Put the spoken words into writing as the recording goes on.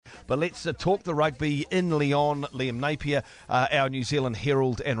But let's talk the rugby in Lyon. Liam Napier, our New Zealand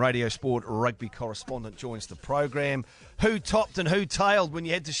Herald and Radio Sport rugby correspondent, joins the program. Who topped and who tailed when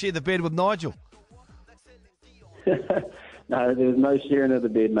you had to share the bed with Nigel? No, there's no sharing of the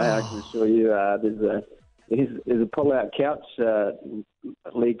bed, mate. I can assure you. There's a pull-out couch,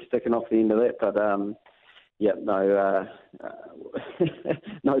 leg sticking off the end of that, but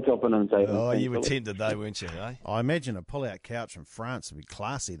no topping and tailing. Oh, you were tempted though, weren't you? Eh? I imagine a pull-out couch in France would be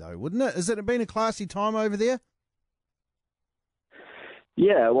classy, though, wouldn't it? Has it been a classy time over there?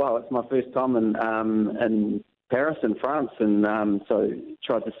 Yeah, well, it's my first time in Paris, in France, and so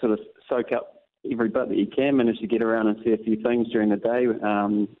tried to sort of soak up every bit that you can, manage to get around and see a few things during the day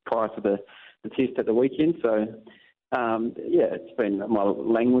prior to the test at the weekend. So, it's been, my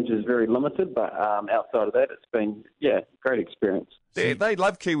language is very limited, but outside of that, it's been, great experience. They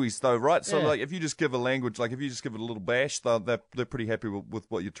love Kiwis, though, right? So, like, if you just give a language, like, if you just give it a little bash, they're pretty happy with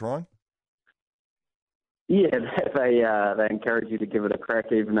what you're trying? Yeah, they encourage you to give it a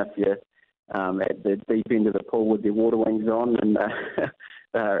crack, even if you're at the deep end of the pool with your water wings on, and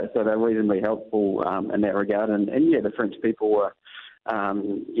so they're reasonably helpful in that regard. And the French people were,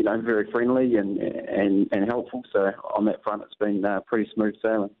 very friendly and helpful. So on that front, it's been pretty smooth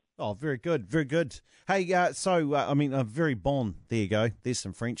sailing. Oh, very good, very good. Hey, very bon. There you go. There's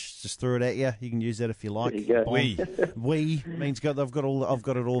some French. Just threw it at you. You can use that if you like. There you go. Oui means I've got it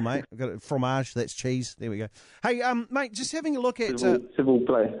all, mate. I've got it, fromage. That's cheese. There we go. Hey, mate, just having a look at civil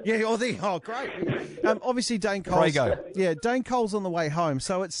play. Yeah. Oh, great. Obviously, Dane Cole's. Yeah, Dane Cole's on the way home.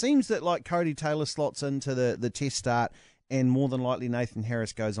 So it seems that like Cody Taylor slots into the test start, and more than likely Nathan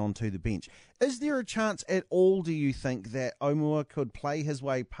Harris goes on to the bench. Is there a chance at all, do you think, that Omua could play his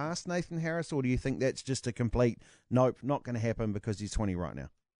way past Nathan Harris, or do you think that's just a complete nope, not going to happen because he's 20 right now?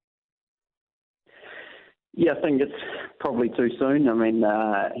 Yeah, I think it's probably too soon. I mean,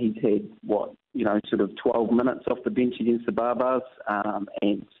 he's had, sort of 12 minutes off the bench against the Barbars,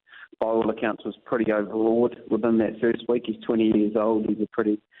 and by all accounts was pretty overawed within that first week. He's 20 years old. He's a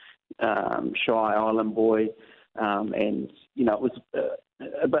pretty shy island boy. It was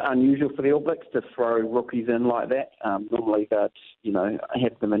a bit unusual for the All Blacks to throw rookies in like that. Normally they'd,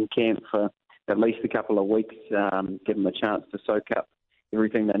 have them in camp for at least a couple of weeks, give them a chance to soak up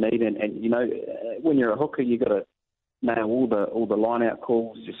everything they need. And when you're a hooker, you've got to nail all the line-out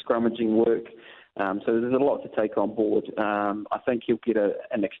calls, your scrummaging work. So there's a lot to take on board. I think he'll get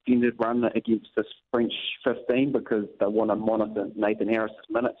an extended run against this French 15 because they want to monitor Nathan Harris's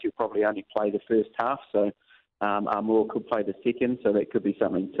minutes. He'll probably only play the first half, so Moore could play the second, so that could be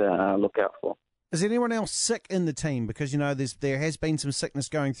something to look out for. Is anyone else sick in the team? Because, there has been some sickness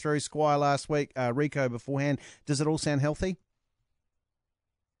going through. Squire last week, Rico beforehand. Does it all sound healthy?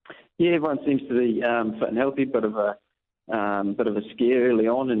 Yeah, everyone seems to be fit and healthy. Bit of a scare early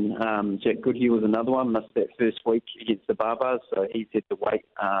on, and Jack Goodhue was another one. Missed that first week against the Barbars, so he's had to wait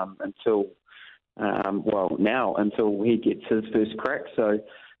until he gets his first crack. So,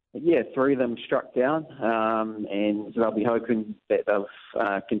 three of them struck down, and they'll be hoping that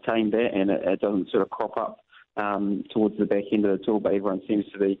they've contained that and it doesn't sort of crop up towards the back end of the tour. But everyone seems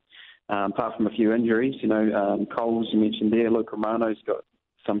to be, apart from a few injuries, Coles, you mentioned there, Luke Romano's got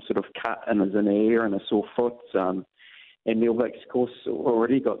some sort of cut in his inner ear and a sore foot. And the All Blacks, of course,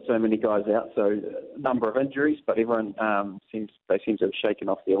 already got so many guys out, so a number of injuries, but everyone seems to have shaken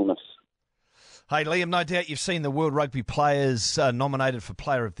off the illness. Hey, Liam, no doubt you've seen the World Rugby players nominated for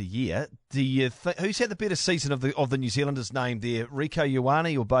Player of the Year. Do you who's had the better season of the New Zealanders named there, Rico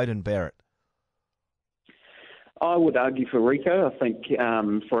Ioane or Beauden Barrett? I would argue for Rico. I think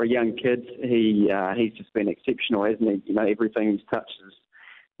for a young kid, he's just been exceptional, hasn't he? Everything he's touched has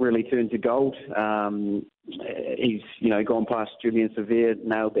really turned to gold. He's gone past Julian Severe,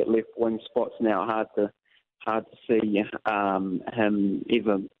 nailed that left wing spot's now hard to see him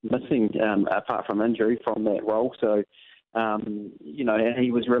ever missing, apart from injury, from that role. So, and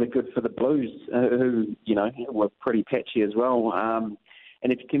he was really good for the Blues, who, were pretty patchy as well.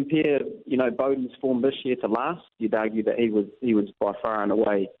 And if you compare, Beauden's form this year to last, you'd argue that he was by far and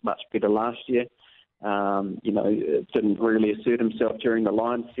away much better last year. Didn't really assert himself during the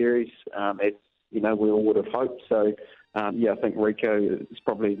Lions series, as, we all would have hoped. So, I think Rico is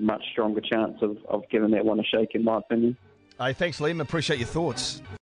probably a much stronger chance of giving that one a shake, in my opinion. Hey, thanks, Liam. Appreciate your thoughts.